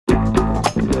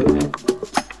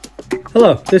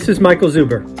Hello, this is Michael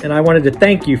Zuber, and I wanted to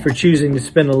thank you for choosing to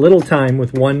spend a little time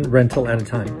with one rental at a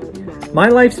time. My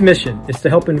life's mission is to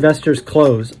help investors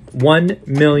close 1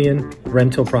 million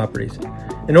rental properties.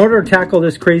 In order to tackle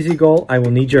this crazy goal, I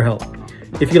will need your help.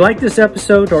 If you like this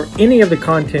episode or any of the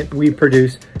content we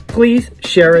produce, please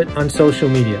share it on social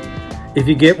media. If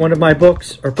you get one of my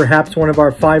books or perhaps one of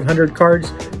our 500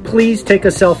 cards, please take a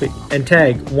selfie and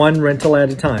tag one rental at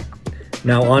a time.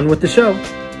 Now on with the show.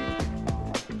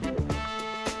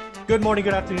 Good morning,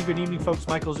 good afternoon, good evening, folks.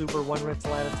 Michael Zuber, one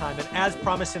rental at a time. And as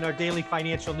promised in our daily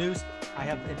financial news, I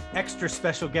have an extra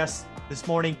special guest this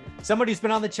morning. Somebody who's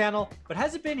been on the channel, but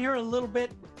hasn't been here in a little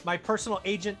bit. My personal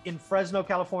agent in Fresno,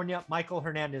 California, Michael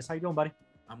Hernandez. How you doing, buddy?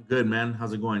 I'm good, man.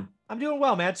 How's it going? I'm doing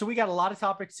well, man. So we got a lot of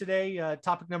topics today.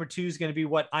 Topic number 2 is going to be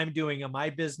what I'm doing in my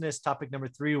business. Topic number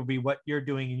 3 will be what you're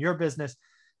doing in your business.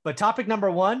 But topic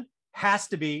number 1 has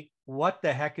to be what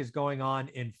the heck is going on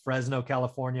in Fresno,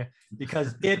 California,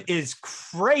 because it is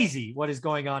crazy what is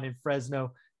going on in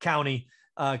Fresno County,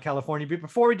 California. But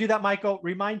before we do that, Michael,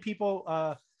 remind people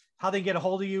how they can get a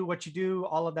hold of you, what you do,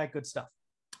 all of that good stuff.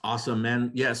 Awesome,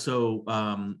 man. Yeah. So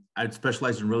I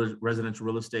specialize in residential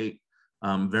real estate.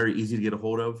 Very easy to get a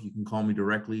hold of. You can call me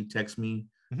directly, text me,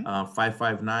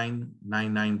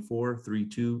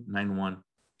 559-994-3291.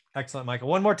 Excellent, Michael.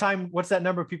 One more time. What's that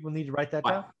number? People need to write that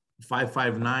down.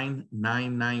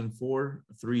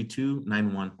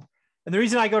 559-994-3291. And the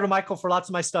reason I go to Michael for lots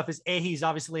of my stuff is he's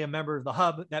obviously a member of the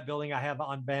Hub, that building I have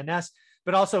on Van Ness,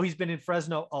 but also he's been in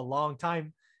Fresno a long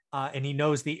time and he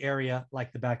knows the area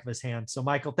like the back of his hand. So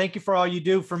Michael, thank you for all you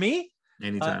do for me.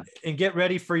 Anytime. And get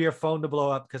ready for your phone to blow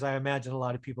up because I imagine a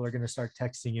lot of people are going to start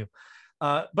texting you.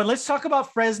 But let's talk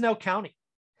about Fresno County.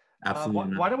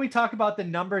 Absolutely. Why don't we talk about the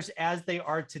numbers as they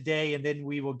are today, and then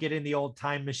we will get in the old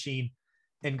time machine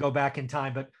and go back in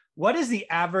time. But what is the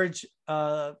average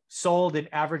sold and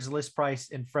average list price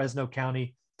in Fresno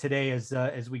County today as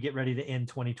we get ready to end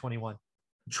 2021?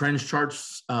 Trends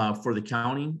charts for the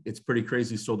county, it's pretty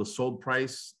crazy. So the sold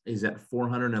price is at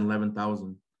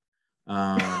 $411,000.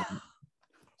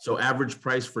 So average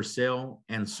price for sale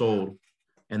and sold,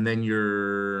 and then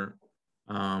your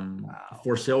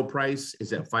for sale price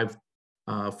is at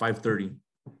 $530.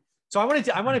 So I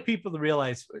wanted people to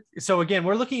realize. So again,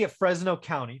 we're looking at Fresno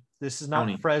County. This is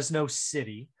not Fresno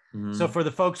City. Mm-hmm. So for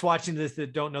the folks watching this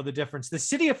that don't know the difference, the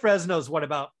city of Fresno is what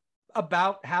about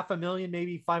 500,000,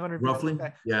 maybe 500, roughly.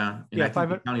 Yeah, and yeah. I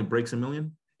think the county breaks 1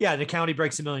 million. Yeah, the county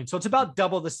breaks 1 million, so it's about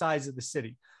double the size of the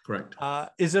city. Correct.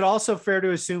 Is it also fair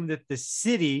to assume that the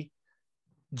city,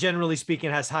 generally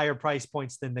speaking, has higher price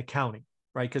points than the county,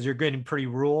 right? Because you're getting pretty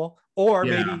rural, or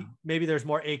maybe there's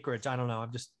more acreage. I don't know.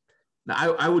 I'm just.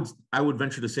 Now, I would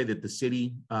venture to say that the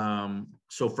city,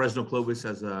 so Fresno Clovis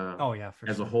as a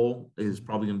whole is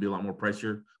probably going to be a lot more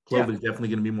pricier. Clovis is definitely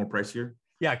going to be more pricier.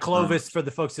 Yeah, Clovis, for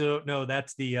the folks who don't know,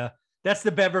 that's the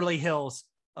Beverly Hills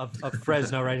of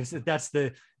Fresno, right?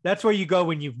 That's where you go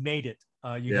when you've made it.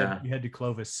 You head to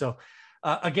Clovis. So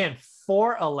again,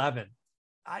 411.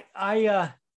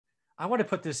 I want to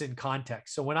put this in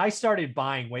context. So when I started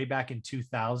buying way back in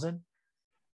 2000.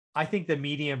 I think the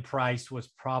median price was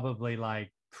probably like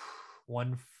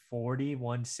 140,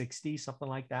 160, something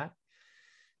like that.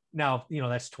 Now,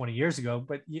 that's 20 years ago,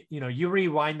 but you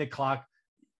rewind the clock.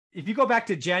 If you go back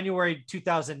to January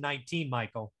 2019,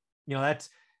 Michael, that's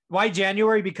why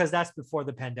January, because that's before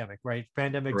the pandemic, right?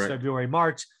 Pandemic, February,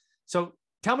 March. So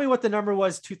tell me what the number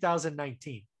was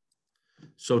 2019.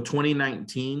 So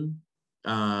 2019,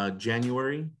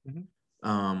 January,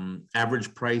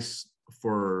 average price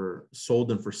for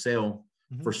sold and for sale,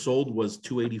 for sold was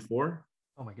 284.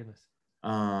 Oh my goodness.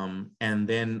 And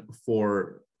then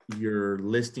for your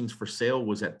listings for sale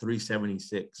was at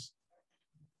 376.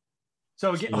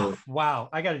 So again, wow,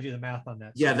 I got to do the math on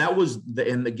that. Yeah, that was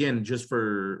and again, just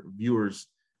for viewers,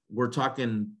 we're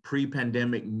talking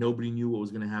pre-pandemic. Nobody knew what was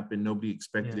going to happen. Nobody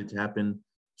expected it to happen.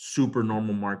 Super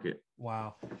normal market.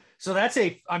 Wow. So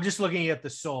I'm just looking at the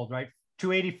sold, right?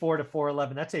 284 to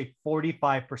 411. That's a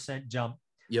 45% jump.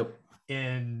 Yep.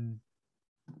 January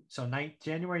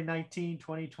 19,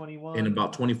 2021. In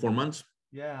about 24 months.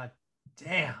 Yeah.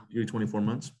 Damn. 24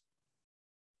 months.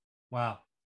 Wow.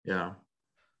 Yeah.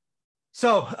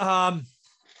 So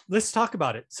let's talk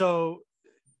about it. So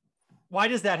why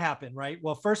does that happen, right?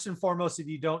 Well, first and foremost, if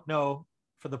you don't know,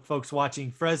 for the folks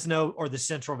watching, Fresno or the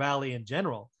Central Valley in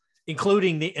general,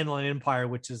 including the Inland Empire,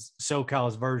 which is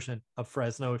SoCal's version of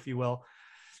Fresno, if you will,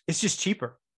 it's just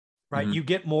cheaper, right? You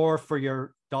get more for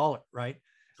your dollar, right?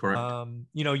 Correct.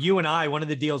 You and I, one of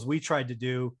the deals we tried to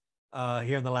do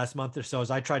here in the last month or so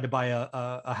is I tried to buy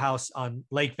a house on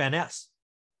Lake Van Ness,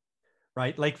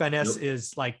 right? Lake Van Ness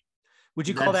is like Would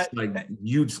you call that like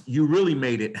you really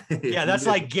made it? Yeah, that's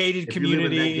like gated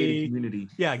community.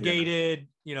 Yeah, Yeah, gated.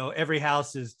 Every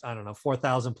house is, I don't know,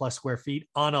 4,000 plus square feet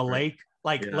on a lake,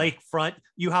 like lakefront.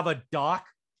 You have a dock,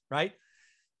 right?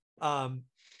 And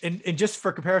just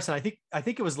for comparison, I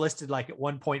think it was listed like at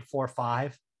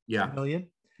 1.45 million.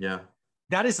 Yeah.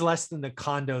 That is less than the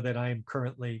condo that I am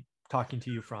currently talking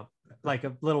to you from, like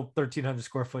a little 1,300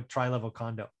 square foot tri-level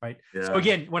condo, right? Yeah. So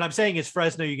again, what I'm saying is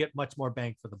Fresno, you get much more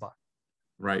bang for the buck.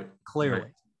 Right.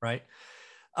 Clearly, right?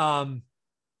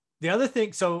 The other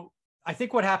thing, so I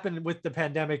think what happened with the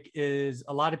pandemic is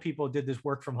a lot of people did this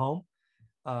work from home.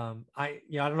 I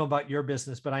don't know about your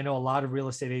business, but I know a lot of real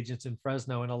estate agents in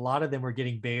Fresno, and a lot of them were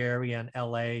getting Bay Area and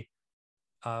LA.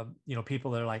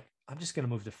 People that are like, I'm just going to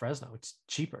move to Fresno. It's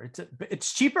cheaper.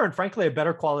 It's cheaper and frankly a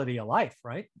better quality of life,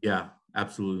 right? Yeah,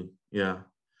 absolutely. Yeah.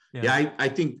 I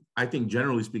think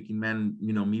generally speaking, man,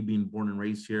 me being born and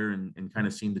raised here and kind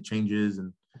of seeing the changes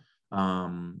and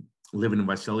living in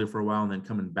Visalia for a while and then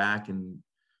coming back and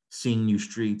seeing new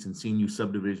streets and seeing new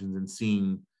subdivisions and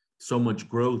seeing so much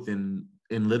growth in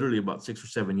literally about 6 or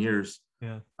 7 years.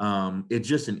 Yeah. It's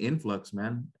just an influx,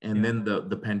 man. And then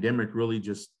the pandemic really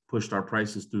just pushed our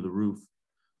prices through the roof.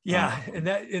 Yeah.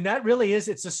 And that really is,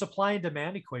 it's a supply and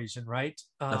demand equation, right?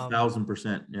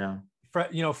 1,000%. Yeah.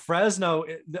 Fresno,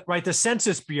 right? The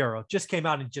Census Bureau just came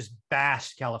out and just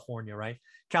bashed California, right?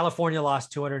 California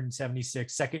lost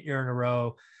 276, second year in a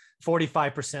row,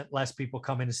 45% less people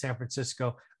come into San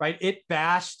Francisco, right? It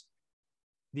bashed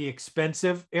the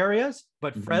expensive areas,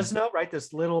 but Fresno, right?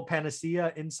 This little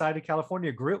panacea inside of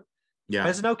California grew. Yeah.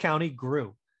 Fresno County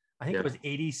grew. I think it was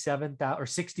 87,000 or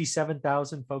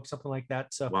 67,000 folks, something like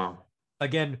that. So wow.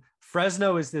 Again,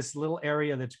 Fresno is this little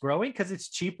area that's growing because it's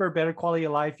cheaper, better quality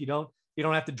of life. You don't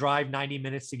have to drive 90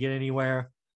 minutes to get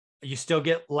anywhere. You still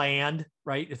get land,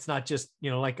 right? It's not just,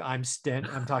 like I'm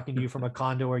talking to you from a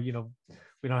condo where,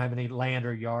 we don't have any land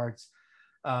or yards.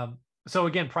 So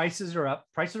again, prices are up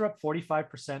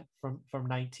 45% from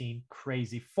 19.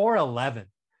 Crazy. 411.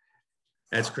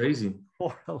 That's crazy.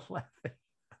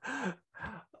 411.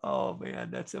 Oh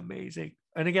man, that's amazing.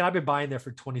 And again, I've been buying there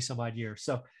for 20 some odd years.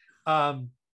 So that's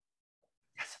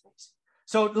amazing.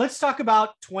 So let's talk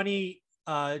about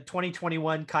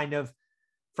 2021 kind of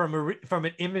from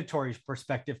an inventory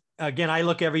perspective. Again, I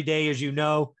look every day, as you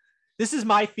know. This is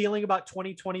my feeling about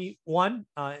 2021.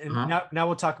 Now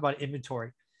we'll talk about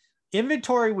inventory.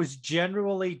 Inventory was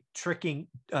generally trickling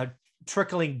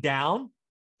down.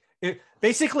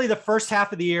 Basically, the first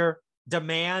half of the year,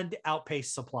 demand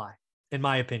outpaced supply, in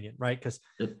my opinion, right? Because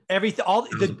everything,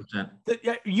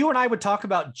 you and I would talk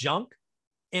about junk,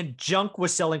 and junk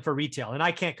was selling for retail, and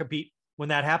I can't compete when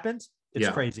that happens. It's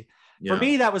crazy. Yeah. For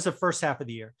me, that was the first half of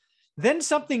the year. Then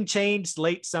something changed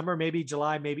late summer, maybe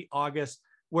July, maybe August,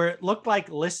 where it looked like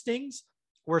listings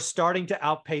were starting to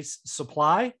outpace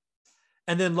supply.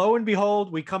 And then lo and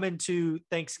behold, we come into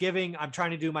Thanksgiving. I'm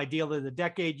trying to do my deal of the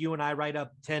decade. You and I write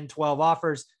up 10, 12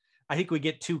 offers. I think we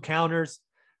get 2 counters.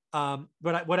 But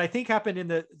what I think happened in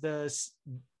the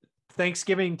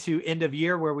Thanksgiving to end of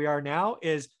year where we are now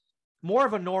is more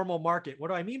of a normal market. What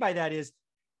do I mean by that is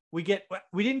we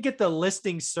didn't get the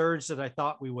listing surge that I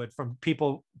thought we would from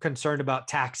people concerned about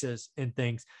taxes and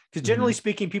things. Because generally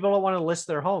speaking, people don't want to list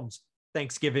their homes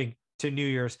Thanksgiving to New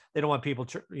Year's. They don't want people,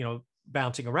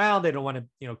 bouncing around. They don't want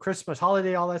to, Christmas,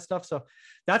 holiday, all that stuff. So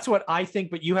that's what I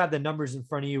think. But you have the numbers in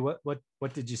front of you.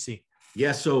 What did you see?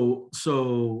 Yeah. So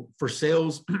for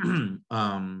sales,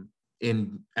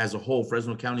 in as a whole,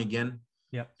 Fresno County again.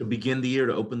 Yeah. To begin the year,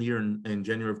 to open the year in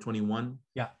January of 21.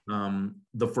 Yeah.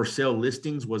 The for sale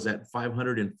listings was at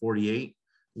 548,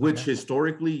 which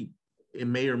historically it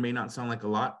may or may not sound like a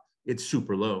lot. It's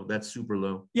super low. That's super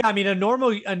low. Yeah, I mean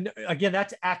again,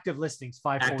 that's active listings.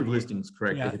 548. Active listings,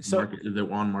 correct. Yeah. They're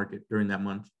on market during that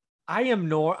month.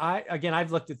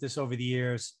 I've looked at this over the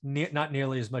years, not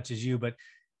nearly as much as you, but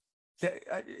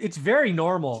it's very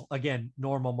normal. Again,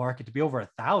 normal market to be over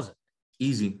 1,000.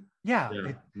 Easy. Yeah.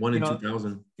 1 in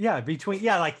 2,000. Yeah.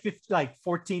 Like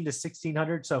 14 to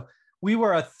 1,600. So we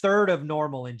were a third of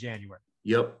normal in January.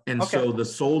 Yep. And so the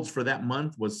solds for that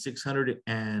month was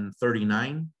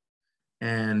 639.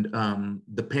 And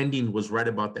the pending was right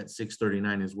about that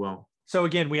 639 as well. So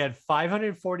again, we had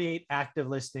 548 active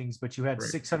listings, but you had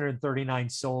 639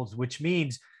 solds, which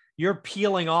means you're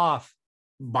peeling off.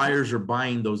 Buyers are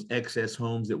buying those excess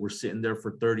homes that were sitting there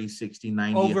for 30, 60,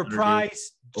 90. Overpriced,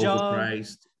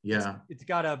 overpriced. Yeah. It's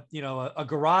got a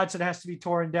garage that has to be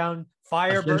torn down.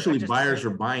 Essentially, buyers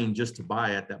are buying just to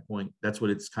buy at that point. That's what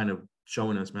it's kind of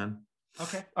showing us, man.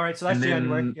 Okay. All right. So that's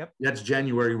January. Yep. That's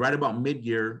January. Right about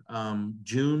mid-year.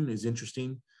 June is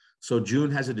interesting. So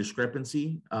June has a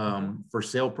discrepancy for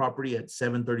sale property at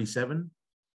 737.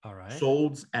 All right.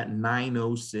 Solds at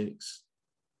 906.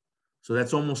 So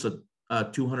that's almost a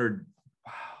 200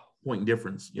 point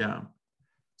difference. Yeah.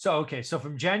 So, okay. So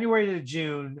from January to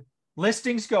June,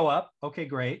 listings go up. Okay,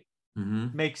 great.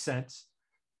 Makes sense.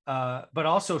 But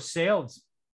also sales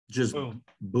just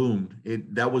boomed.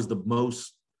 That was the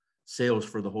most sales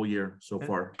for the whole year so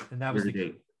far. And that was the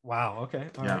date. Wow. Okay.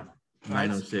 All right.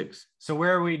 906. So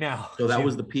where are we now? So that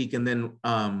was the peak. And then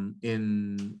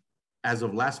as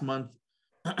of last month,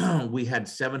 we had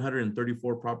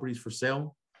 734 properties for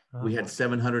sale. We had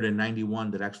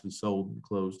 791 that actually sold and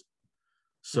closed.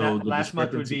 So the last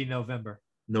month would be November.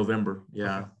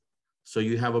 Yeah. Okay. So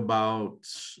you have about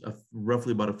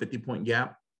roughly about a 50-point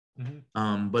gap.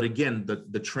 But again,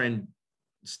 the trend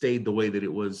stayed the way that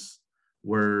it was.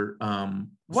 Where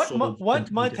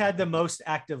what month had the most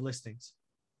active listings?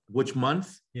 Which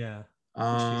month? Yeah.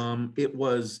 It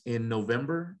was in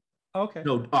November. Okay.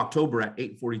 No, October at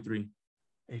 843.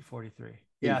 843.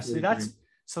 Yeah.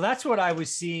 So that's what I was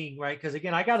seeing, right? Because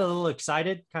again, I got a little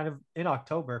excited kind of in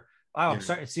October. Wow, I'm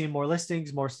starting seeing more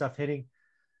listings, more stuff hitting.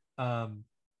 And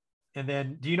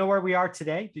then do you know where we are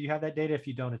today? Do you have that data? If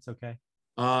you don't, it's okay.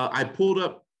 I pulled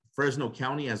up Fresno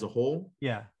County as a whole.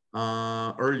 Yeah.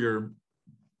 Earlier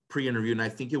pre-interview, and I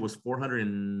think it was 400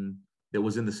 and that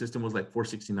was in the system was like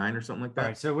 469 or something like that. All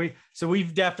right. So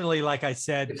we've definitely, like I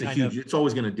said, it's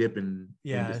always going to dip in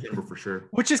December for sure.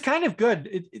 Which is kind of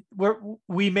good.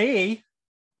 We may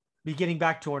be getting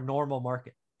back to a normal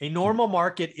market. A normal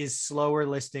market is slower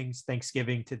listings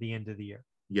Thanksgiving to the end of the year.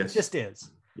 Yes. It just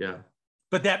is. Yeah.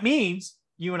 But that means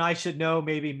you and I should know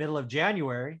maybe middle of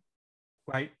January,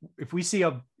 right? If we see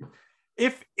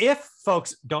if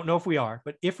folks don't know if we are,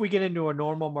 but if we get into a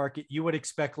normal market, you would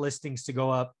expect listings to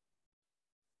go up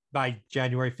by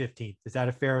January 15th. Is that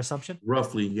a fair assumption?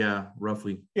 Roughly. Yeah.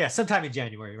 Roughly. Yeah. Sometime in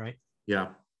January, right? Yeah.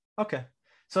 Okay.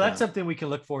 So that's something we can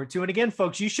look forward to. And again,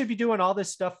 folks, you should be doing all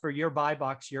this stuff for your buy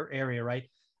box, your area, right?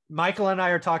 Michael and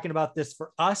I are talking about this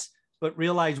for us, but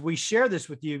realize we share this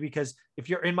with you because if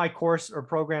you're in my course or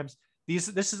programs, this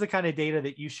is the kind of data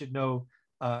that you should know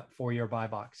for your buy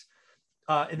box.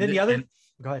 And then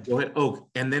go ahead. Oh,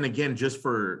 and then again, just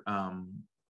for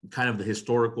kind of the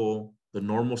historical, the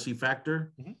normalcy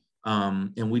factor.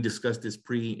 And we discussed this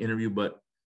pre-interview, but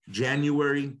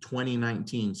January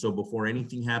 2019. So before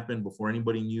anything happened, before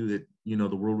anybody knew that,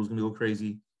 the world was going to go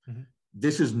crazy,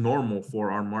 this is normal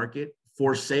for our market.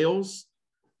 For sales,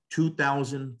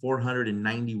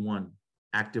 2,491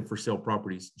 active for sale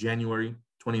properties, January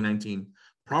 2019.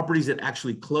 Properties that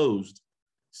actually closed,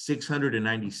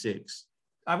 696.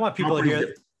 I want people to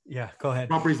hear. Go ahead.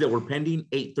 Properties that were pending,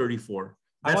 834.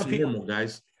 That's normal,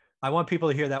 guys. I want people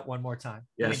to hear that one more time.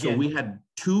 Yeah, so we had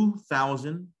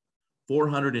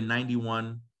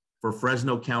 2,491 for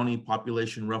Fresno County,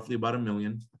 population roughly about 1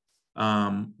 million.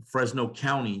 Fresno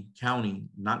County,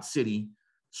 not city,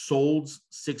 sold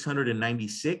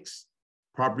 696.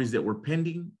 Properties that were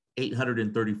pending,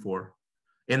 834.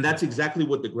 And that's exactly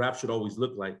what the graph should always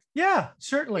look like. Yeah,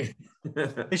 certainly.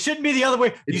 It shouldn't be the other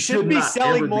way. You shouldn't be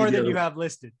selling more than you have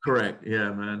listed. Correct.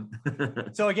 Yeah, man.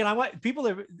 So again, I want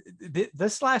people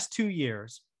this last 2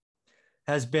 years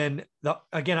has been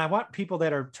I want people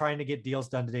that are trying to get deals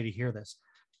done today to hear this.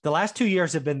 The last 2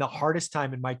 years have been the hardest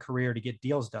time in my career to get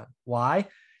deals done. Why?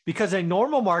 Because a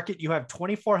normal market, you have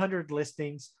 2,400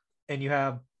 listings and you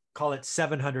have, call it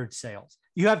 700 sales.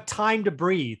 You have time to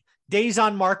breathe. Days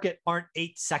on market aren't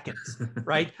 8 seconds,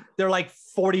 right? They're like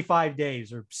 45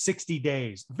 days or 60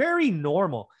 days. Very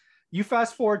normal. You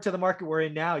fast forward to the market we're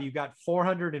in now, you got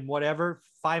 400 and whatever,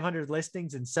 500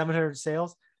 listings and 700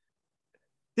 sales.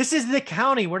 This is the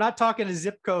county. We're not talking a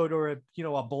zip code or a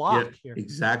block here.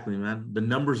 Exactly, man. The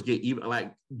numbers get even,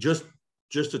 like just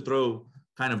to throw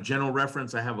kind of general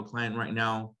reference. I have a client right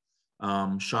now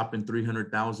shopping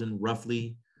 300,000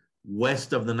 roughly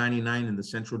west of the 99 in the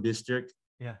Central District.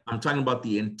 Yeah. I'm talking about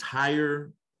the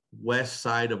entire west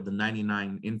side of the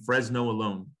 99 in Fresno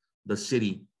alone, the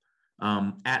city.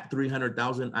 At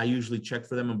 300,000, I usually check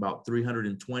for them about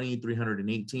 320,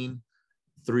 318,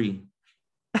 three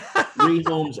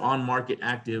homes on market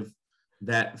active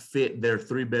that fit their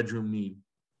 3-bedroom need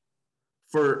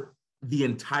for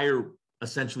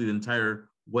essentially the entire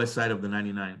west side of the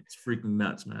 99. It's freaking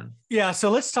nuts, man. Yeah. So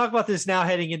let's talk about this now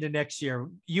heading into next year.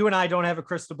 You and I don't have a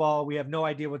crystal ball. We have no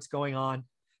idea what's going on,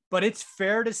 but it's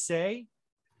fair to say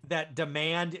that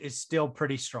demand is still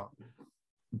pretty strong.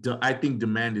 I think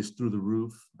demand is through the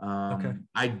roof. Okay.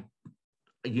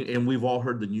 And we've all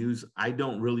heard the news. I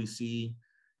don't really see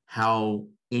how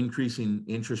increasing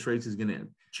interest rates is going to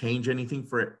change anything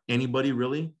for anybody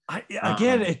really.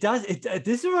 It does.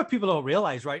 This is what people don't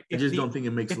realize, right? I just don't think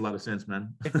it makes a lot of sense,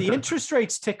 man. If the interest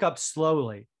rates tick up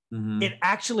slowly, it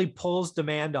actually pulls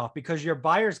demand off because your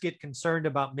buyers get concerned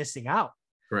about missing out.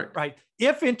 Correct. Right.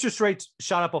 If interest rates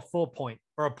shot up a full point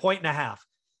or a point and a half,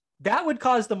 that would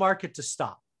cause the market to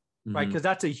stop, right? Because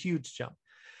that's a huge jump.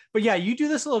 But yeah, you do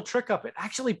this little trick up, it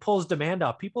actually pulls demand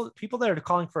up. People that are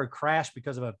calling for a crash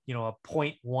because of a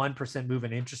 0.1% move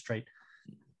in interest rate.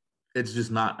 It's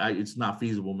just not. It's not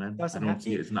feasible, man. I don't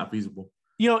see it. It's not feasible.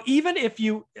 Even if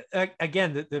you,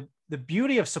 again, the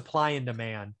beauty of supply and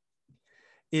demand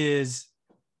is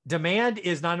demand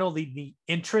is not only the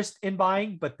interest in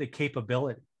buying, but the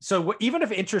capability. So even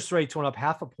if interest rates went up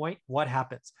half a point, what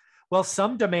happens? Well,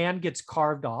 some demand gets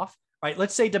carved off, right?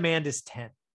 Let's say demand is 10,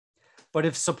 but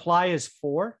if supply is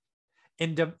 4,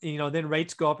 and then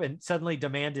rates go up and suddenly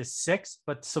demand is 6,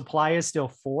 but supply is still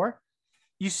 4,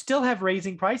 you still have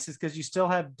raising prices because you still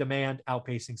have demand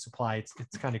outpacing supply.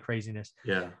 It's kind of craziness.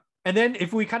 Yeah. And then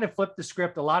if we kind of flip the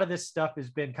script, a lot of this stuff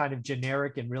has been kind of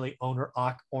generic and really owner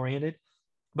oriented,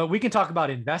 but we can talk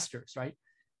about investors, right?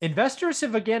 Investors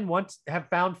have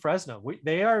found Fresno.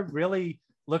 They are really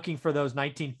looking for those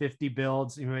 1950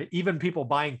 builds, even people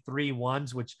buying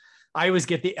 3-1s, which I always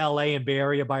get the LA and Bay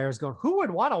Area buyers going, who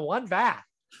would want a 1 bath?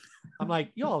 I'm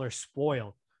like, y'all are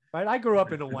spoiled. Right. I grew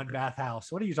up in a 1 bath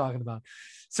house. What are you talking about?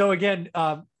 So again,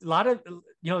 a lot of,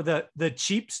 the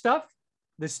cheap stuff,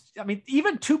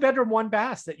 even 2-bedroom 1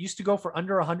 baths that used to go for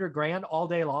under $100,000 all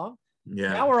day long.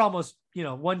 Yeah. Now we're almost,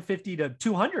 $150,000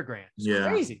 to $200,000. It's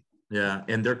crazy. Yeah.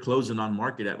 And they're closing on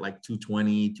market at like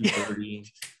 220,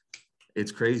 230.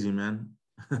 It's crazy, man.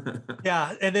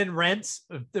 Yeah. And then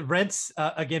the rents,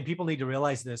 again, people need to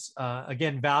realize this.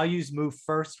 Again, values move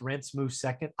first, rents move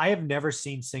second. I have never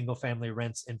seen single family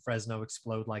rents in Fresno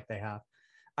explode like they have.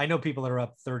 I know people that are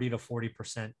up 30 to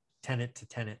 40% tenant to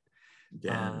tenant.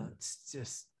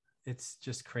 It's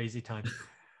just crazy times.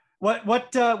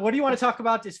 What do you want to talk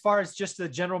about as far as just the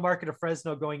general market of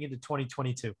Fresno going into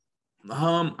 2022?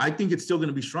 I think it's still going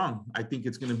to be strong. I think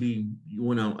it's going to be,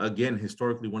 again,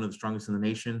 historically one of the strongest in the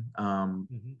nation.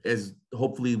 As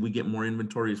hopefully we get more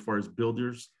inventory as far as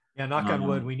builders. Yeah, knock on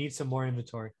wood, we need some more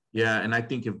inventory. Yeah, and I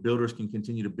think if builders can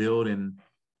continue to build and,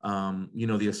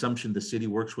 the assumption the city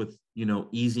works with,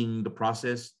 easing the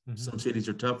process. Some cities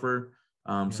are tougher.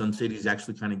 Some cities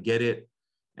actually kind of get it.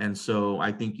 And so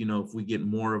I think, if we get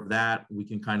more of that, we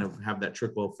can kind of have that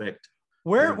trickle effect.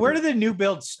 Where do the new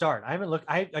builds start? I haven't looked.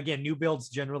 New builds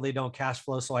generally don't cash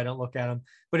flow, so I don't look at them.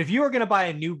 But if you were going to buy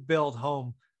a new build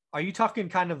home, are you talking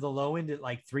kind of the low end at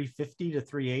like 350 to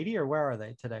 380, or where are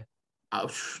they today?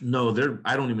 No,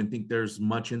 I don't even think there's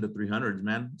much in the 300s,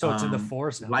 man. So it's in the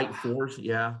 4s now. Light 4s,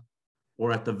 yeah.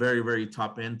 Or at the very, very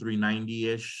top end,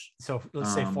 390-ish. So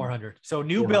let's say 400. So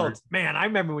new builds, man, I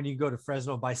remember when you go to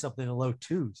Fresno and buy something in the low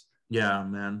 2s. Yeah,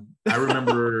 man. I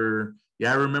remember,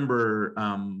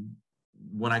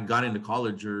 when I got into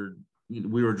college,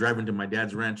 we were driving to my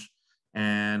dad's ranch,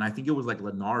 and I think it was like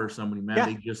Lennar or somebody, man. Yeah.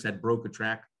 They just had broke a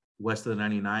track west of the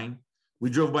 99.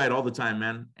 We drove by it all the time,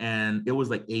 man. And it was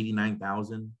like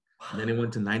 89,000. Then it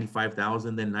went to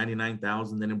 95,000, then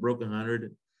 99,000, then it broke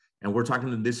 100. And we're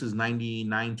talking, this is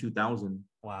 99, 2000.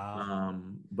 Wow.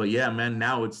 But yeah, man,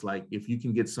 now it's like, if you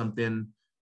can get something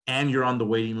and you're on the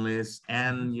waiting list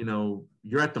and,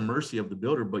 you're at the mercy of the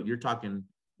builder, but you're talking,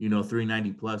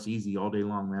 390 plus easy all day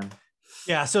long, man.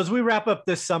 Yeah. So as we wrap up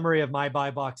this summary of my buy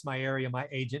box, my area, my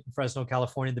agent in Fresno,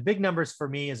 California, the big numbers for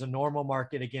me is a normal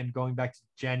market. Again, going back to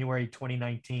January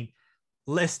 2019,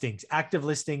 active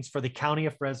listings for the county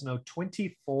of Fresno,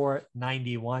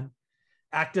 2491.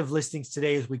 Active listings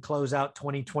today as we close out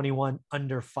 2021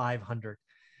 under 500.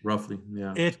 Roughly.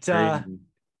 Yeah.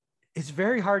 It's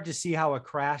very hard to see how a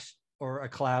crash or a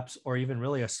collapse or even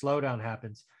really a slowdown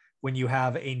happens when you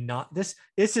have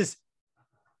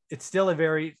it's still a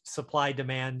very supply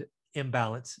demand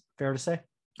imbalance. Fair to say?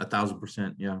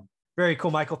 1,000%. Yeah. Very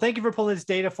cool, Michael. Thank you for pulling this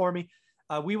data for me.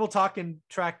 We will talk in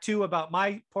track 2 about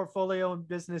my portfolio and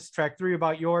business, track 3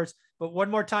 about yours. But one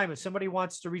more time, if somebody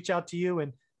wants to reach out to you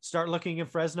and start looking in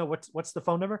Fresno, what's the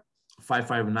phone number?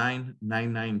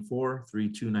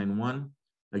 559-994-3291.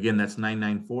 Again, that's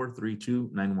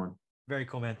 994-3291. Very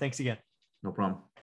cool, man. Thanks again. No problem.